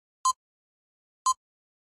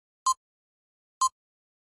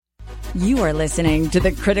You are listening to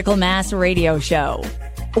the Critical Mass Radio Show,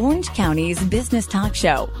 Orange County's business talk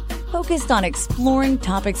show, focused on exploring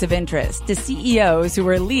topics of interest to CEOs who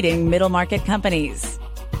are leading middle market companies.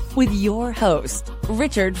 With your host,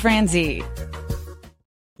 Richard Franzi.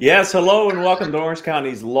 Yes, hello and welcome to Orange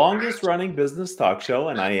County's longest running business talk show.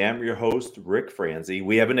 And I am your host, Rick Franzi.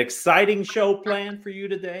 We have an exciting show planned for you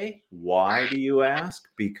today. Why do you ask?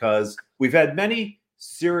 Because we've had many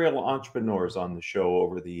serial entrepreneurs on the show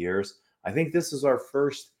over the years. I think this is our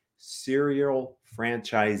first serial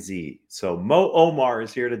franchisee. So Omar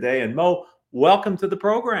is here today. And Mo, welcome to the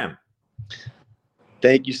program.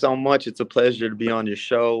 Thank you so much. It's a pleasure to be on your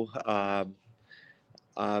show.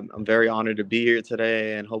 I'm very honored to be here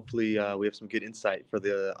today, and hopefully we have some good insight for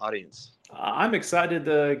the audience. I'm excited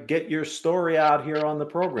to get your story out here on the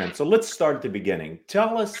program. So let's start at the beginning.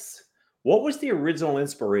 Tell us, what was the original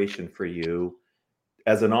inspiration for you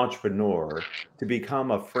as an entrepreneur to become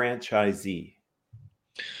a franchisee?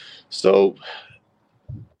 So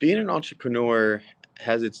being an entrepreneur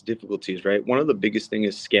has its difficulties, right? One of the biggest things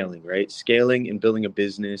is scaling, right? Scaling and building a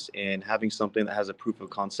business and having something that has a proof of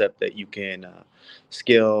concept that you can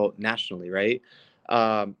scale nationally, right?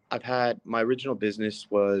 I've had my original business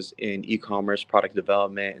was in e-commerce, product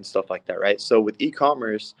development, and stuff like that, right? So with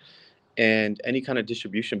e-commerce and any kind of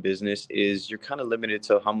distribution business is you're kind of limited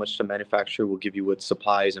to how much the manufacturer will give you with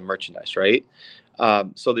supplies and merchandise, right?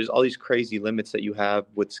 So there's all these crazy limits that you have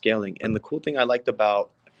with scaling. And the cool thing I liked about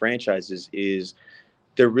franchises is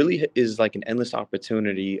there really is like an endless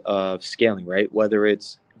opportunity of scaling, right? Whether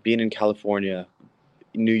it's being in California,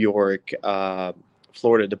 New York,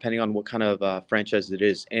 Florida, depending on what kind of franchise it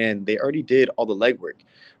is. And they already did all the legwork,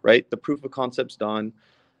 right? The proof of concept's done.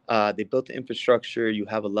 They built the infrastructure. You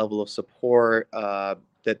have a level of support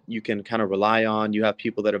that you can kind of rely on. You have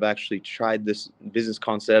people that have actually tried this business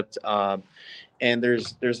concept. And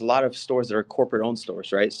there's a lot of stores that are corporate-owned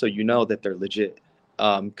stores, right? So you know that they're legit.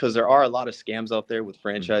 Because there are a lot of scams out there with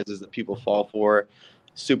franchises that people fall for.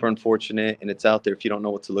 Super unfortunate, and it's out there if you don't know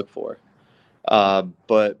what to look for.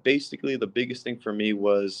 But basically, the biggest thing for me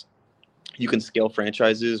was you can scale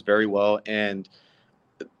franchises very well, and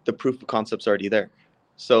the proof of concept's already there.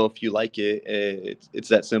 So if you like it, it's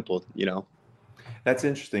that simple, you know. That's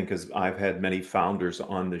interesting because I've had many founders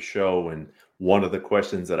on the show, and one of the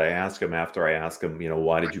questions that I ask them after I ask them,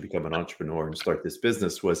 why did you become an entrepreneur and start this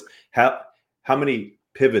business was how many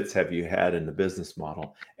pivots have you had in the business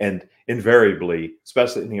model? And invariably,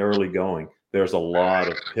 especially in the early going, there's a lot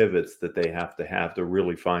of pivots that they have to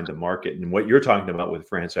really find the market. And what you're talking about with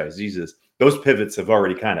franchisees is those pivots have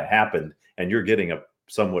already kind of happened, and you're getting a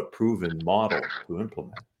somewhat proven model to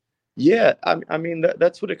implement. Yeah, I mean,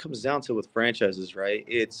 that's what it comes down to with franchises, right?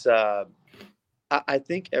 It's I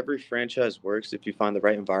think every franchise works if you find the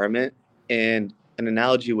right environment. And an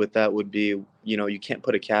analogy with that would be, you can't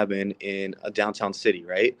put a cabin in a downtown city,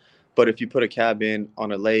 right? But if you put a cabin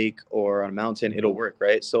on a lake or on a mountain, it'll work,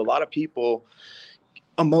 right? So a lot of people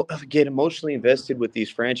get emotionally invested with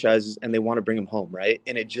these franchises and they want to bring them home, right?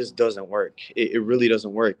 And it just doesn't work. It really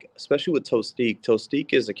doesn't work, especially with Toastique.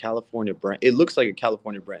 Toastique is a California brand. It looks like a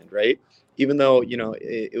California brand, right? Even though,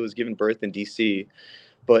 it was given birth in DC,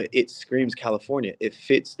 but it screams California. It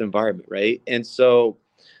fits the environment, right? And so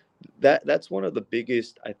that's one of the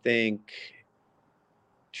biggest, I think,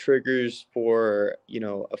 triggers for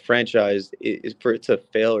a franchise is for it to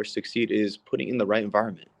fail or succeed is putting in the right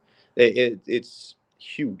environment. It's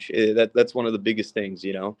huge. That's one of the biggest things.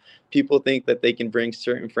 People think that they can bring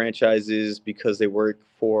certain franchises because they work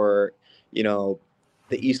for the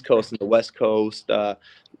East Coast and the West Coast.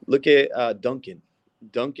 Look at Dunkin'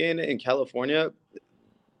 in California.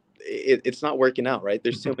 It's not working out, right?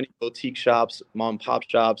 There's so many boutique shops, mom and pop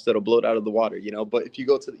shops that'll blow it out of the water, But if you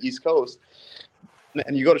go to the East Coast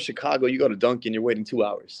and you go to Chicago, you go to Dunkin', you're waiting 2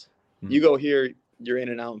 hours. Mm-hmm. You go here, you're in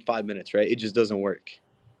and out in 5 minutes, right? It just doesn't work.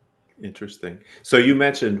 Interesting. So you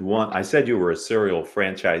mentioned I said you were a serial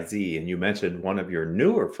franchisee, and you mentioned one of your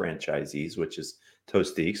newer franchisees, which is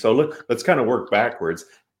Toastique. So let's kind of work backwards.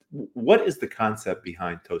 What is the concept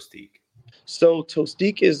behind Toastique? So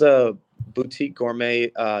Toastique is a boutique gourmet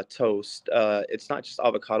toast. It's not just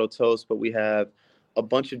avocado toast, but we have a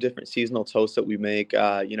bunch of different seasonal toasts that we make,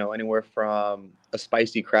 anywhere from a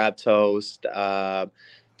spicy crab toast,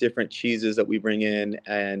 different cheeses that we bring in,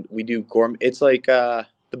 and we do gourmet. It's like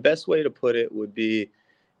the best way to put it would be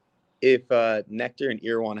if Nectar and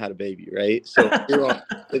Irwan had a baby, right? So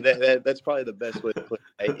Irwan, that's probably the best way to put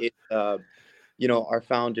it. Right? Our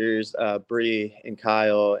founders, Bree and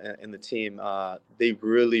Kyle and the team, they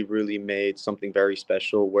really, really made something very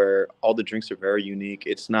special where all the drinks are very unique.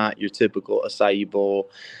 It's not your typical acai bowl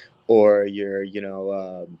or your,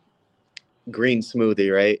 green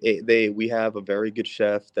smoothie, right? We have a very good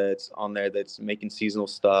chef that's on there that's making seasonal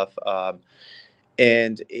stuff,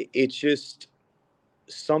 and it's just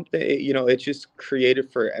something, it's just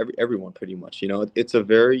created for everyone pretty much. It's a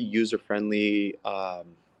very user friendly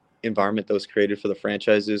environment that was created for the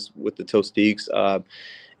franchises with the Toastiques.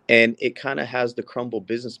 And it kind of has the Crumbl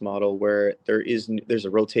business model where there's a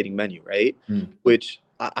rotating menu, right? Which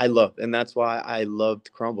I love, and that's why I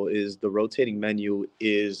loved Crumbl. Is the rotating menu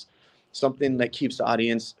is something that keeps the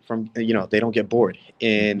audience from, they don't get bored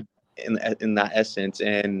in that essence.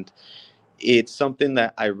 And it's something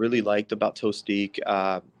that I really liked about Toastique.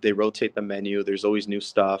 They rotate the menu. There's always new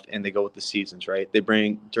stuff, and they go with the seasons, right? They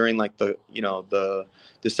bring during like the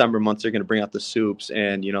December months, they're going to bring out the soups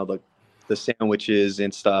and the sandwiches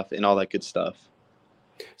and stuff and all that good stuff.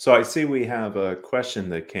 So I see we have a question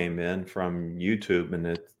that came in from YouTube,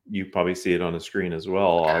 and you probably see it on the screen as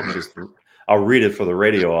well. I'll read it for the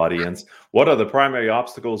radio audience. What are the primary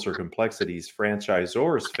obstacles or complexities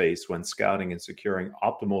franchisors face when scouting and securing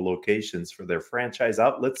optimal locations for their franchise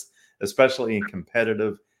outlets, especially in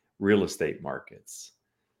competitive real estate markets?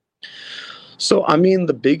 So, I mean,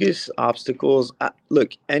 the biggest obstacles,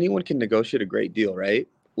 look, anyone can negotiate a great deal, right?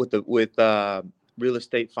 With real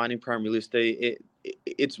estate, finding prime real estate,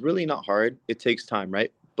 it's really not hard. It takes time,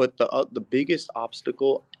 right? But the biggest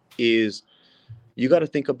obstacle is you got to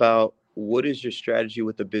think about, what is your strategy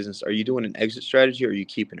with the business? Are you doing an exit strategy, or are you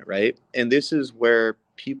keeping it, right? And this is where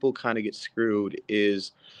people kind of get screwed,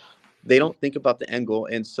 is they don't think about the end goal.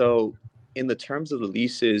 And so in the terms of the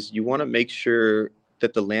leases, you want to make sure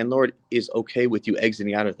that the landlord is okay with you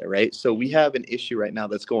exiting out of there, right? So we have an issue right now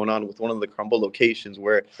that's going on with one of the Crumbl locations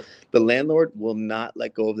where the landlord will not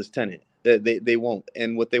let go of this tenant. They won't.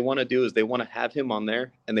 And what they want to do is they want to have him on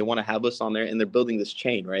there, and they want to have us on there, and they're building this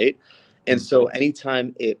chain, right? And so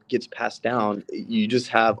anytime it gets passed down, you just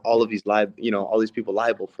have all of these all these people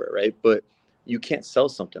liable for it, right? But you can't sell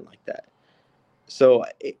something like that. So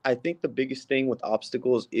I think the biggest thing with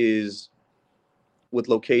obstacles is with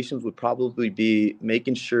locations would probably be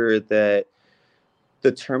making sure that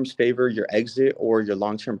the terms favor your exit or your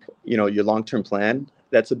long-term plan.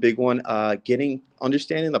 That's a big one.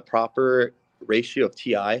 Understanding the proper ratio of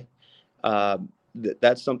TI.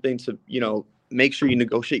 That's something to, make sure you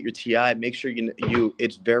negotiate your TI. Make sure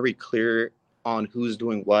it's very clear on who's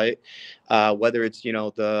doing what, whether it's,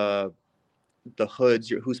 the hoods,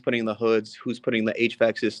 who's putting the hoods, who's putting the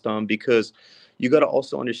HVAC system, because you got to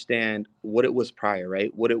also understand what it was prior,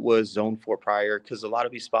 right? What it was zoned for prior, because a lot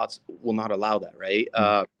of these spots will not allow that, right?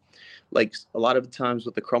 Like a lot of the times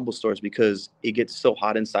with the Crumbl stores, because it gets so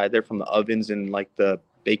hot inside there from the ovens and like the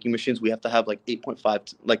baking machines, we have to have like an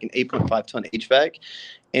 8.5 ton HVAC,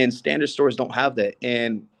 and standard stores don't have that.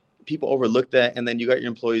 And people overlook that. And then you got your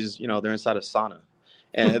employees, they're inside a sauna.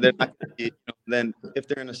 And they're not, then if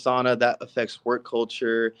they're in a sauna, that affects work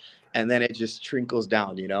culture, and then it just trickles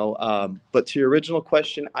down, But to your original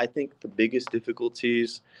question, I think the biggest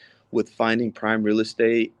difficulties with finding prime real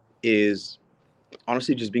estate is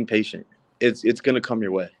honestly just being patient. It's going to come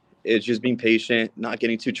your way. It's just being patient, not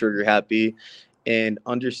getting too trigger happy, and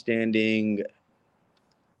understanding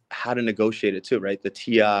how to negotiate it too, right? The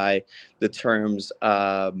TI, the terms,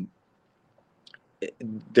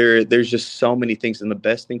 there's just so many things. And the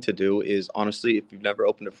best thing to do is, honestly, if you've never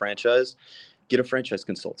opened a franchise, get a franchise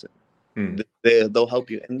consultant. They'll help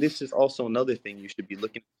you. And this is also another thing you should be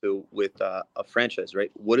looking to with a franchise,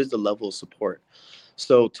 right? What is the level of support?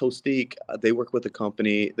 So Toastique, they work with a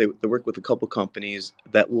company. They work with a couple companies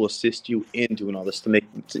that will assist you in doing all this to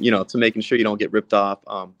making sure you don't get ripped off.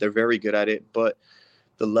 They're very good at it, but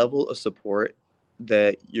the level of support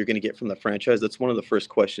that you're going to get from the franchise, that's one of the first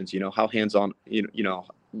questions. How hands-on,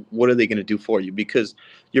 what are they going to do for you? Because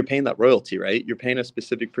you're paying that royalty, right? You're paying a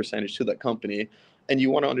specific percentage to that company, and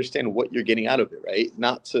you want to understand what you're getting out of it, right?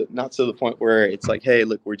 Not to the point where it's like, hey,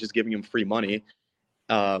 look, we're just giving them free money.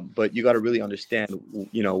 But you got to really understand,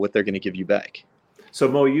 what they're going to give you back. So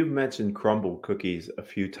Mo, you've mentioned Crumbl cookies a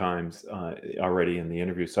few times already in the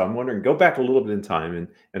interview. So I'm wondering, go back a little bit in time,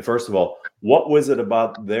 and first of all, what was it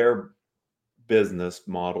about their business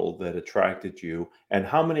model that attracted you, and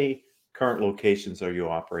how many current locations are you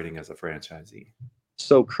operating as a franchisee?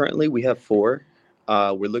 So currently we have 4.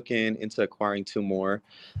 We're looking into acquiring 2 more.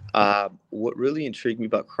 What really intrigued me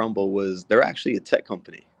about Crumbl was they're actually a tech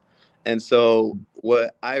company. And so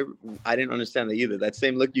what I didn't understand that either. That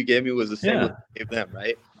same look you gave me was the same look you gave them,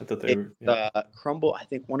 right? I thought they were. Crumbl, I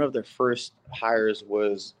think one of their first hires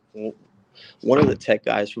was one of the tech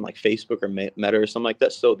guys from like Facebook or Meta or something like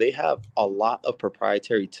that. So they have a lot of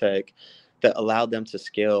proprietary tech that allowed them to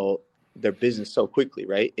scale their business so quickly,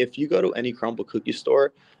 right? If you go to any Crumbl cookie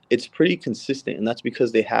store, it's pretty consistent, and that's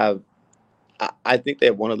because they have, I think they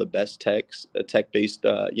have one of the best tech-based,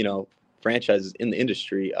 franchises in the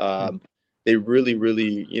industry. They really,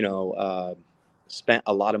 really, spent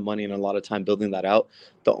a lot of money and a lot of time building that out.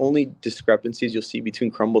 The only discrepancies you'll see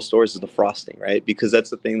between Crumbl stores is the frosting, right? Because that's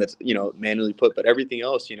the thing that's, manually put, but everything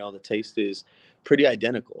else, the taste is pretty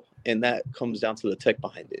identical, and that comes down to the tech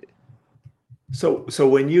behind it. So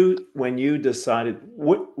when you decided,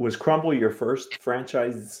 what was Crumbl your first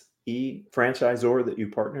franchisor that you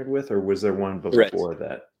partnered with, or was there one before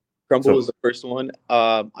that? Crumbl was the first one.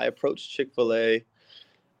 I approached Chick-fil-A.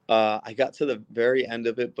 I got to the very end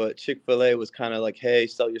of it, but Chick-fil-A was kind of like, "Hey,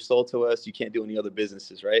 sell your soul to us. You can't do any other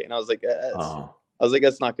businesses, right?" And I was like,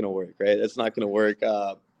 "That's not going to work, right? That's not going to work.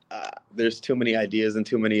 There's too many ideas and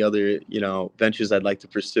too many other, ventures I'd like to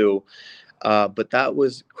pursue." But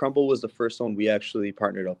Crumbl was the first one we actually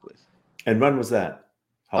partnered up with. And when was that?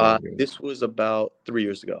 How long ago? This was about 3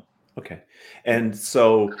 years ago. Okay. And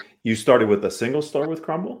so you started with a single store with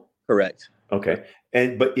Crumbl? Correct. Okay.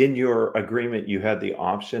 But in your agreement, you had the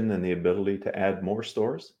option and the ability to add more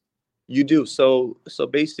stores? You do. So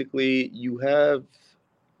basically you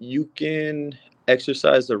can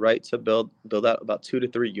exercise the right to build out about 2 to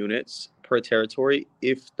 3 units per territory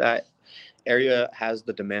if that area has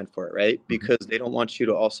the demand for it, right? Because they don't want you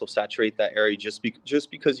to also saturate that area. Just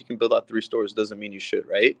because you can build out 3 stores doesn't mean you should,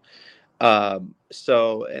 right?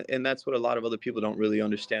 So that's what a lot of other people don't really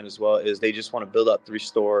understand as well, is they just want to build out 3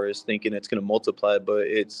 stores thinking it's going to multiply, but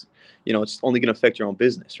it's only going to affect your own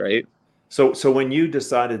business, right? So when you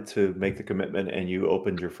decided to make the commitment and you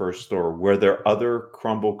opened your first store, were there other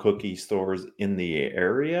Crumbl cookie stores in the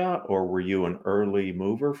area, or were you an early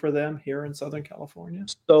mover for them here in Southern California?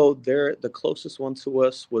 So the closest one to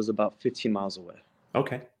us was about 15 miles away.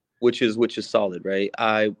 Okay. Which is solid, right?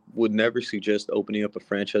 I would never suggest opening up a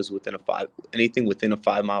franchise anything within a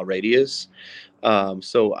 5-mile radius.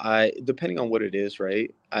 So depending on what it is,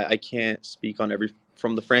 right? I can't speak on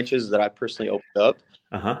from the franchises that I personally opened up.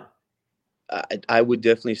 I would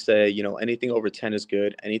definitely say, anything over 10 is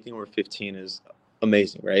good. Anything over 15 is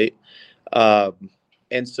amazing, right?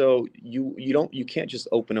 And so you can't just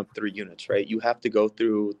open up 3 units, right? You have to go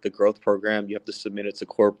through the growth program. You have to submit it to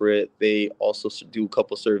corporate. They also do a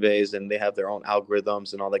couple surveys, and they have their own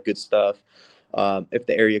algorithms and all that good stuff, if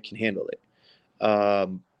the area can handle it.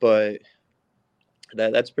 But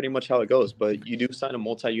that's pretty much how it goes. But you do sign a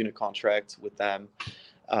multi-unit contract with them.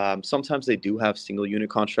 Sometimes they do have single unit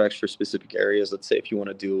contracts for specific areas. Let's say if you want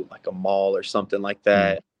to do like a mall or something like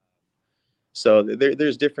that. So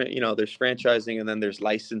there's different, there's franchising, and then there's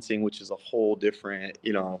licensing, which is a whole different,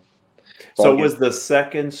 So was the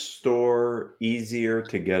second store easier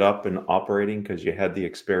to get up and operating because you had the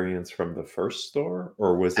experience from the first store,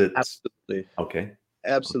 or was it? Absolutely. Okay.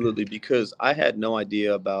 Absolutely. Okay. Because I had no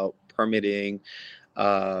idea about permitting.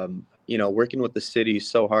 Working with the city is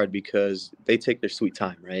so hard because they take their sweet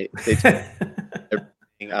time, right? They take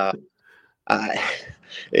everything.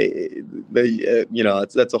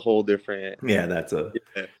 That's a whole different. Yeah,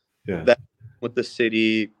 that with the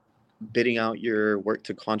city bidding out your work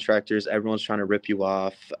to contractors, everyone's trying to rip you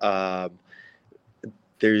off.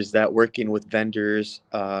 There's that working with vendors,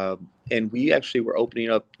 and we actually were opening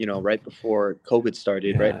up, right before COVID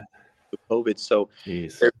started, right? With COVID, so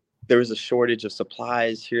there was a shortage of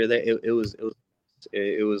supplies here. There, it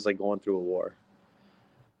was like going through a war.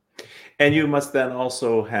 And you must then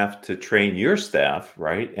also have to train your staff,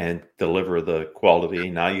 right, and deliver the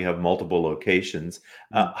quality. Now you have multiple locations.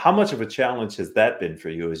 How much of a challenge has that been for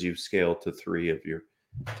you as you've scaled to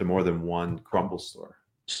more than one Crumbl store?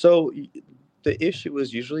 So the issue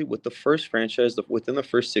is usually with the first franchise, within the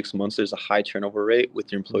first 6 months, there's a high turnover rate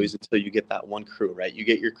with your employees until you get that one crew, right? You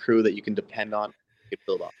get your crew that you can depend on,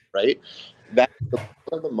 build up, right? That's one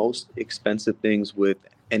of the most expensive things with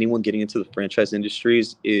anyone getting into the franchise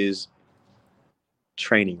industries is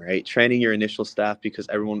training, right? Training your initial staff, because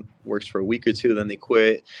everyone works for a week or two, then they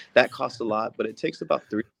quit. That costs a lot, but it takes about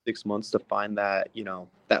 3 to 6 months to find that,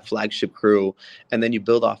 that flagship crew. And then you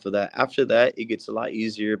build off of that. After that, it gets a lot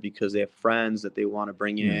easier because they have friends that they want to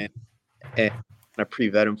bring in and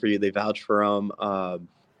pre-vet them for you. They vouch for them.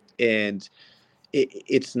 And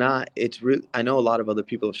it's really, I know a lot of other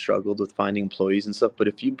people have struggled with finding employees and stuff, but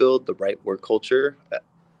if you build the right work culture,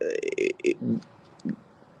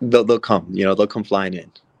 they'll come, they'll come flying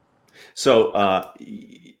in. So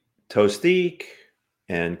Toastique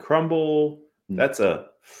and Crumbl, that's a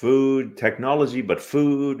food technology, but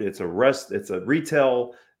food, it's a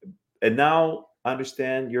retail. And now I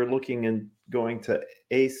understand you're looking and going to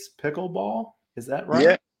Ace Pickleball. Is that right?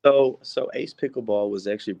 Yeah. So Ace Pickleball was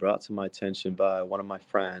actually brought to my attention by one of my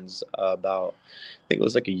friends about, I think it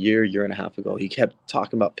was like a year and a half ago. He kept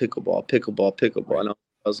talking about pickleball, Right. and I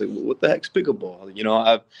was like, "What the heck's pickleball?"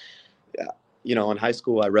 Yeah, in high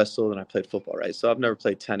school I wrestled and I played football, right? So I've never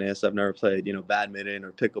played tennis, I've never played, badminton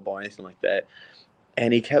or pickleball or anything like that.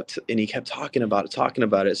 And he kept talking about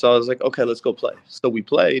it. So I was like, okay, let's go play. So we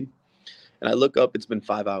played, and I look up, it's been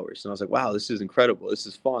 5 hours. And I was like, wow, this is incredible. This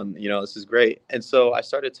is fun. This is great. And so I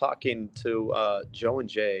started talking to Joe and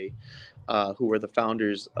Jay, who were the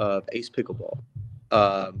founders of Ace Pickleball.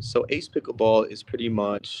 So Ace Pickleball is pretty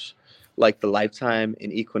much like the Lifetime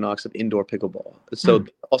and Equinox of indoor pickleball. So Hmm.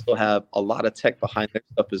 they also have a lot of tech behind their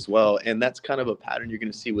stuff as well. And that's kind of a pattern you're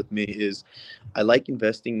going to see with me is I like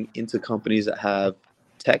investing into companies that have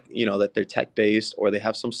tech, that they're tech based or they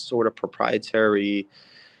have some sort of proprietary,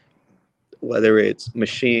 whether it's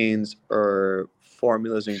machines or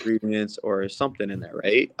formulas, ingredients, or something in there,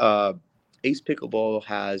 right? Ace Pickleball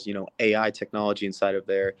has, AI technology inside of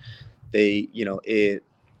there. It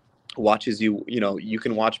watches you, you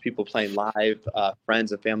can watch people playing live,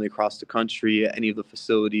 friends and family across the country at any of the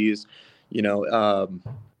facilities. You know,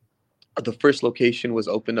 the first location was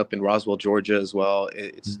opened up in Roswell, Georgia as well.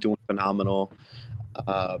 It's doing phenomenal.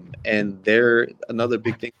 And they're another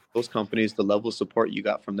big thing, those companies, the level of support you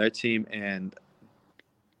got from their team and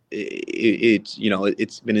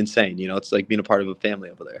it's been insane. It's like being a part of a family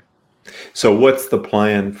over there. So what's the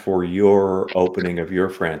plan for your opening of your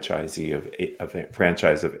franchise of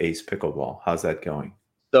Ace Pickleball? How's that going?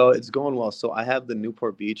 So it's going well. So I have the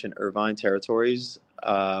Newport Beach and Irvine territories.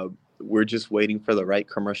 We're just waiting for the right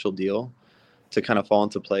commercial deal to kind of fall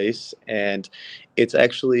into place, and it's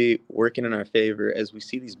actually working in our favor as we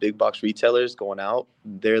see these big box retailers going out.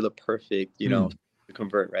 They're the perfect Hmm. to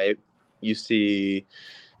convert, right? You see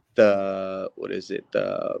the what is it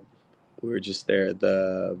the we were just there,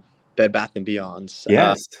 the Bed Bath and Beyonds,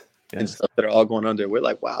 Yes. and Yes. stuff that are all going under. We're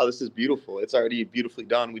like, wow, this is beautiful. It's already beautifully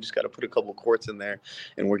done. We just got to put a couple quartz in there,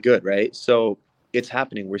 and we're good, right? So it's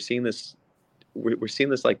happening. We're seeing this. We're seeing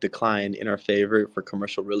this like decline in our favor for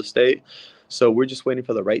commercial real estate. So we're just waiting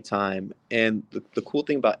for the right time. And the cool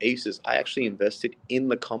thing about Ace is I actually invested in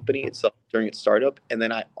the company itself during its startup, and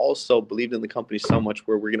then I also believed in the company so much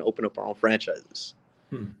where we're going to open up our own franchises.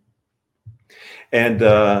 Hmm. And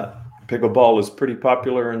pickleball is pretty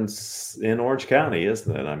popular in Orange County,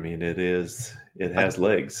 isn't it? I mean, it is. It I has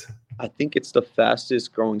legs. I think it's the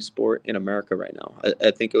fastest growing sport in America right now.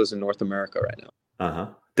 I think it was in North America right now. Uh-huh.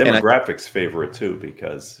 And Demographics favor it too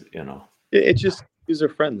because, it's just user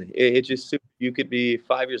friendly. It just you could be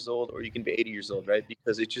 5 years old or you can be 80 years old, right?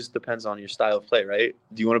 Because it just depends on your style of play, right?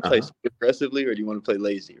 Do you want to play uh-huh. aggressively or do you want to play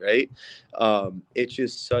lazy, right? It's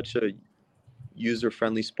just such a user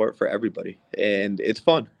friendly sport for everybody, and it's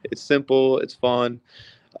fun. It's simple. It's fun.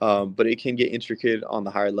 But it can get intricate on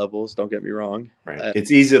the higher levels. Don't get me wrong. Right.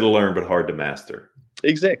 It's easy to learn, but hard to master,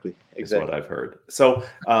 Exactly. is what Exactly. I've heard. So,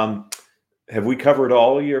 have we covered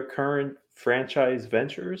all your current franchise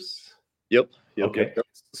ventures? Yep. Yep. Yep. Okay. Yep.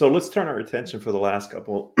 So let's turn our attention for the last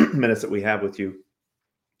couple minutes that we have with you.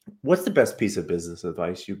 What's the best piece of business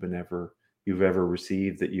advice you've ever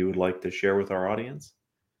received that you would like to share with our audience?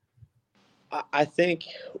 I think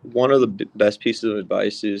one of the best pieces of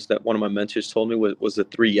advice is that one of my mentors told me was the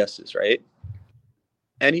three yeses, right?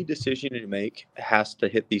 Any decision you make has to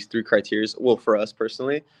hit these three criteria. Well, for us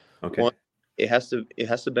personally, Okay. one, it has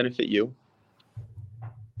to benefit you,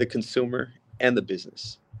 the consumer, and the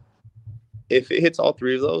business. If it hits all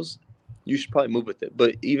three of those, you should probably move with it.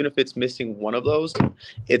 But even if it's missing one of those,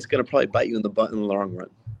 it's gonna probably bite you in the butt in the long run.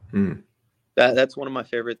 Hmm. That's one of my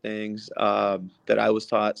favorite things that I was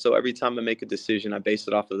taught. So every time I make a decision, I base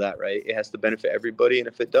it off of that, right? It has to benefit everybody, and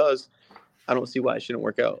if it does, I don't see why it shouldn't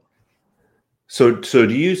work out. So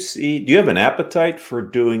do you have an appetite for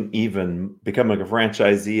becoming a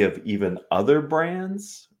franchisee of even other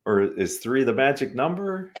brands, or is three the magic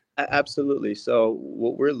number? Absolutely. So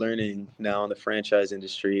what we're learning now in the franchise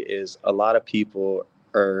industry is a lot of people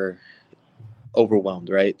are overwhelmed,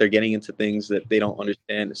 right? They're getting into things that they don't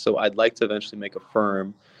understand. So I'd like to eventually make a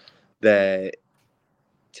firm that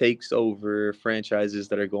takes over franchises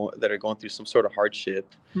that are going through some sort of hardship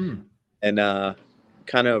Hmm. and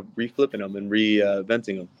kind of reflipping them and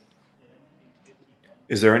reinventing them.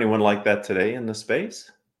 Is there anyone like that today in the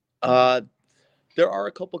space? Uh, there are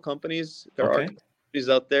a couple companies. There are Okay. companies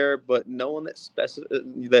out there, but no one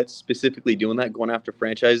that's specifically doing that, going after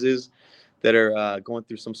franchises that are going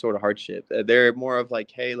through some sort of hardship. They're more of like,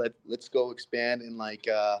 hey, let's go expand and like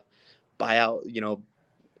buy out.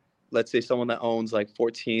 Let's say someone that owns like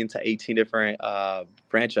 14 to 18 different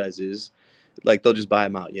franchises, like they'll just buy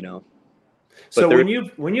them out. So But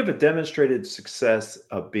when you have a demonstrated success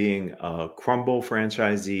of being a Crumbl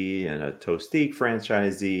franchisee and a Toastique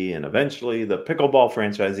franchisee and eventually the pickleball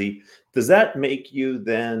franchisee, does that make you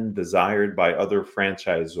then desired by other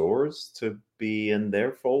franchisors to be in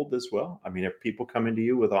their fold as well? I mean, are people coming to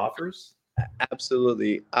you with offers?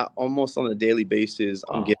 absolutely, almost on a daily basis,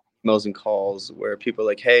 I'm Wow. getting emails and calls where people are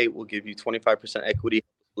like, "Hey, we'll give you 25% equity,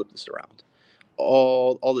 flip this around,"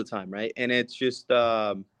 all the time, right? And it's just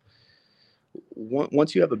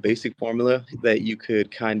once you have a basic formula that you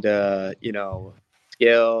could kind of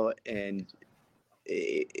scale, and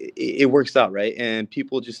it works out, right? And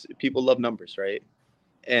people love numbers, right?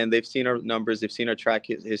 And they've seen our numbers, they've seen our track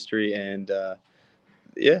history, and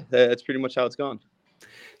yeah, that's pretty much how it's gone.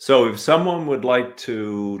 So if someone would like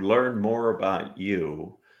to learn more about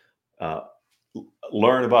you, uh,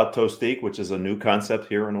 learn about Toastique, which is a new concept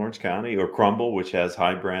here in Orange County, or Crumbl, which has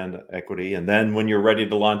high brand equity, and then when you're ready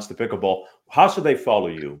to launch the pickleball, how should they follow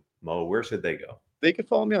you, Mo? Where should they go? They can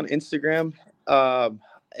follow me on Instagram, and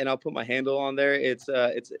I'll put my handle on there. It's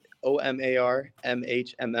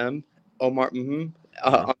OMARMHMM, Omar.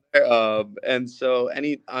 Uh-huh. On there. And so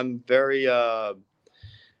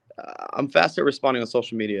I'm fast at responding on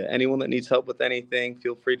social media. Anyone that needs help with anything,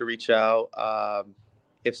 feel free to reach out.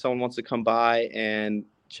 If someone wants to come by and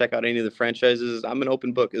check out any of the franchises, I'm an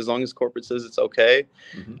open book as long as corporate says it's okay.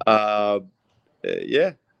 Mm-hmm.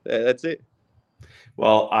 Yeah, that's it.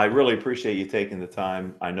 Well, I really appreciate you taking the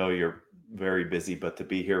time. I know you're very busy, but to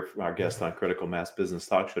be here for our guest on Critical Mass Business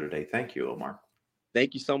Talk Show today, thank you, Omar.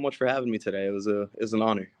 Thank you so much for having me today. It was an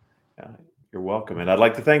honor. You're welcome. And I'd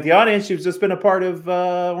like to thank the audience who's just been a part of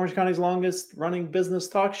Orange County's longest running business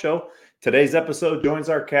talk show. Today's episode joins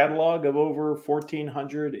our catalog of over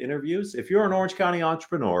 1,400 interviews. If you're an Orange County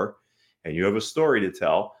entrepreneur and you have a story to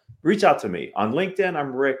tell, reach out to me. On LinkedIn,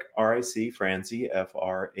 I'm Rick, R-I-C, Franzi,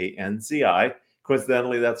 F-R-A-N-Z-I.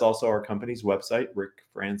 Coincidentally, that's also our company's website,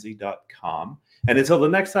 rickfranzi.com. And until the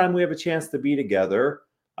next time we have a chance to be together,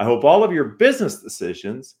 I hope all of your business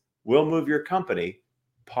decisions will move your company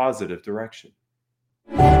positive direction.